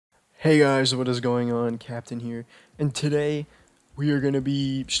Hey guys, what is going on? Captain here, and today we are going to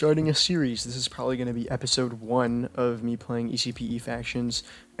be starting a series. This is probably going to be episode 1 of me playing ECPE factions,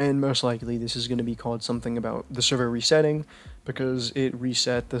 and most likely this is going to be called something about the server resetting, because it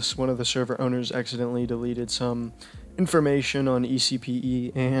reset. One of the server owners accidentally deleted some information on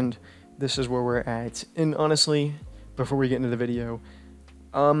ECPE, and this is where we're at. And honestly, before we get into the video,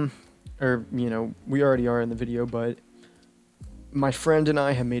 we already are in the video, but my friend and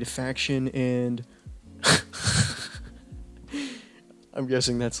I have made a faction, and I'm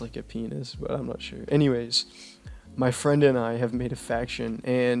guessing that's like a penis, but I'm not sure. Anyways, my friend and I have made a faction,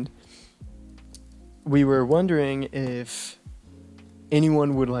 and we were wondering if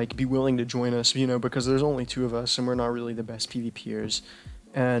anyone would like be willing to join us, because there's only 2 of us, and we're not really the best PvPers,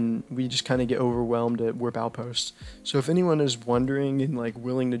 and we just kind of get overwhelmed at warp outposts. So if anyone is wondering and like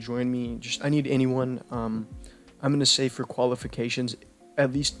willing to join me, I need anyone. I'm gonna say for qualifications,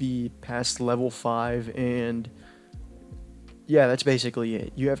 at least be past level 5, and yeah, that's basically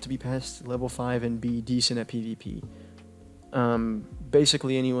it. You have to be past level 5 and be decent at PvP.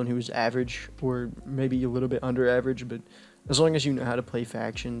 Basically anyone who's average, or maybe a little bit under average, but as long as you know how to play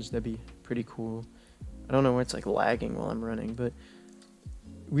factions, that'd be pretty cool. I don't know why it's like lagging while I'm running, but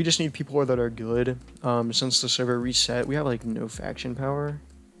we just need people that are good. Since the server reset, we have like no faction power.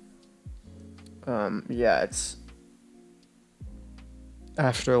 Yeah, it's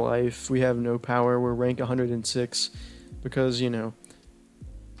Afterlife. We have no power. We're rank 106 because,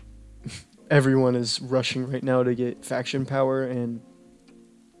 everyone is rushing right now to get faction power, and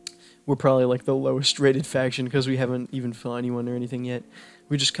we're probably like the lowest rated faction because we haven't even fought anyone or anything yet.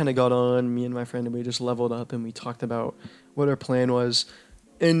 We just kind of got on, me and my friend, and we just leveled up, and we talked about what our plan was.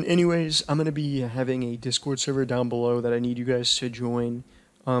 And anyways, I'm going to be having a Discord server down below that I need you guys to join.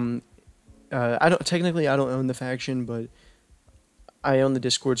 I don't own the faction, but I own the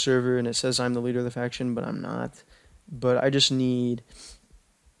Discord server, and it says I'm the leader of the faction, but I'm not. But I just need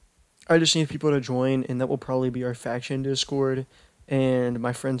people to join, and that will probably be our faction Discord, and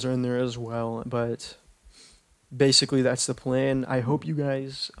my friends are in there as well. But basically, that's the plan. I hope you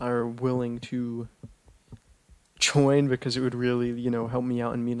guys are willing to join, because it would really, help me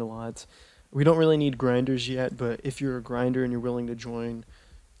out and mean a lot. We don't really need grinders yet, but if you're a grinder and you're willing to join,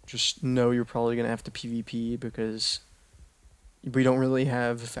 just know you're probably going to have to PvP, because we don't really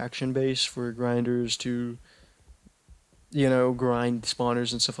have a faction base for grinders to, grind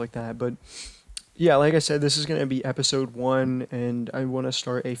spawners and stuff like that. But yeah, like I said, this is going to be episode 1, and I want to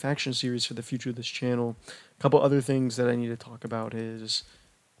start a faction series for the future of this channel. A couple other things that I need to talk about is,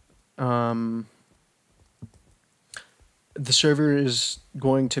 the server is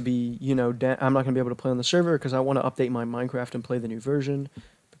going to be, I'm not going to be able to play on the server because I want to update my Minecraft and play the new version,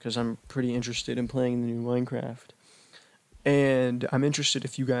 because I'm pretty interested in playing the new Minecraft. And I'm interested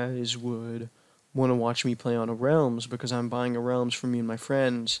if you guys would want to watch me play on a Realms, because I'm buying a Realms for me and my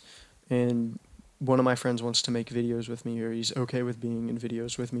friends, and one of my friends wants to make videos with me, or he's okay with being in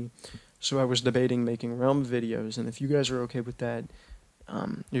videos with me. So I was debating making Realm videos, and if you guys are okay with that,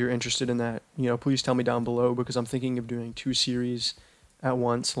 you're interested in that, please tell me down below, because I'm thinking of doing 2 series at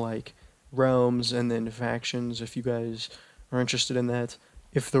once, like Realms and then factions, if you guys are interested in that.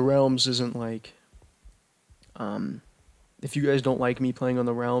 If the Realms isn't like, if you guys don't like me playing on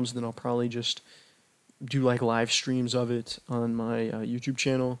the Realms, then I'll probably just do like live streams of it on my YouTube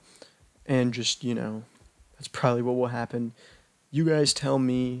channel, and just, that's probably what will happen. You guys tell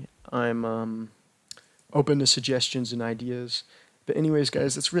me. I'm open to suggestions and ideas. But anyways,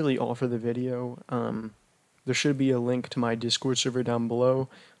 guys, that's really all for the video. There should be a link to my Discord server down below,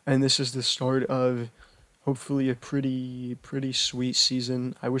 and this is the start of hopefully a pretty sweet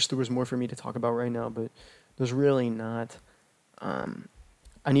season. I wish there was more for me to talk about right now, but there's really not.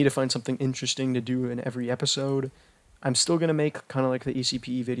 I need to find something interesting to do in every episode. I'm still going to make kind of like the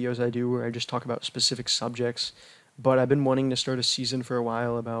ECPE videos I do, where I just talk about specific subjects, but I've been wanting to start a season for a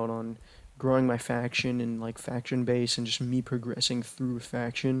while on growing my faction and like faction base, and just me progressing through a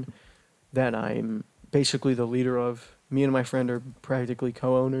faction that I'm basically the leader of. Me and my friend are practically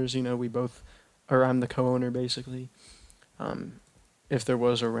co-owners, I'm the co-owner basically. If there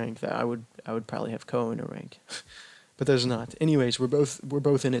was a rank that I would probably have co-owner rank. But there's not. Anyways, we're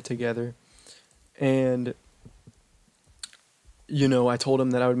both in it together, and I told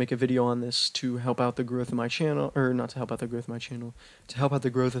him that I would make a video on this to help out the growth of my channel, or not to help out the growth of my channel, to help out the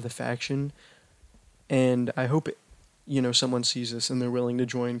growth of the faction. And I hope someone sees this and they're willing to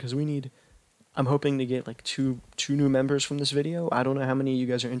join, because I'm hoping to get like two new members from this video. I don't know how many of you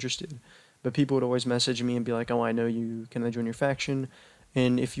guys are interested, but people would always message me and be like, "Oh, I know you. Can I join your faction?"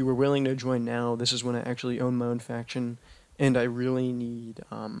 And if you were willing to join now, this is when I actually own my own faction, and I really need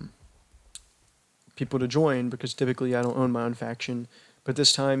people to join, because typically I don't own my own faction. But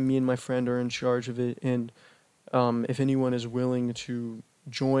this time, me and my friend are in charge of it, and if anyone is willing to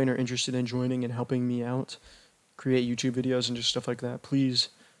join or interested in joining and helping me out, create YouTube videos and just stuff like that, please,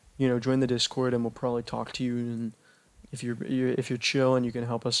 join the Discord, and we'll probably talk to you. And if you're chill and you can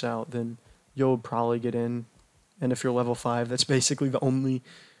help us out, then you'll probably get in. And if you're level 5, that's basically the only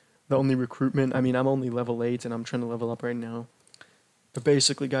recruitment. I mean, I'm only level 8, and I'm trying to level up right now. But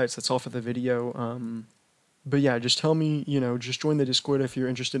basically, guys, that's all for the video. But yeah, just tell me, just join the Discord if you're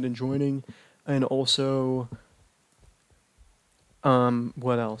interested in joining. And also,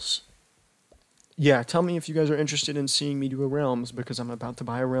 what else? Yeah, tell me if you guys are interested in seeing me do a Realms, because I'm about to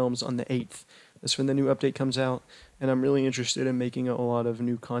buy a Realms on the 8th. That's when the new update comes out, and I'm really interested in making a lot of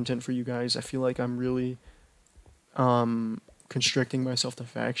new content for you guys. I feel like I'm really constricting myself to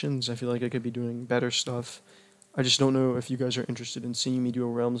factions. I feel like I could be doing better stuff. I just don't know if you guys are interested in seeing me do a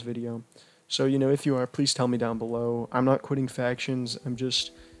Realms video. So, if you are, please tell me down below. I'm not quitting factions.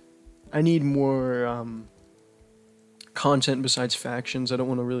 I need more content besides factions. I don't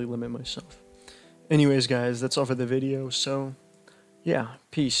want to really limit myself. Anyways, guys, that's all for the video. So, yeah,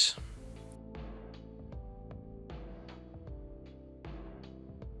 peace.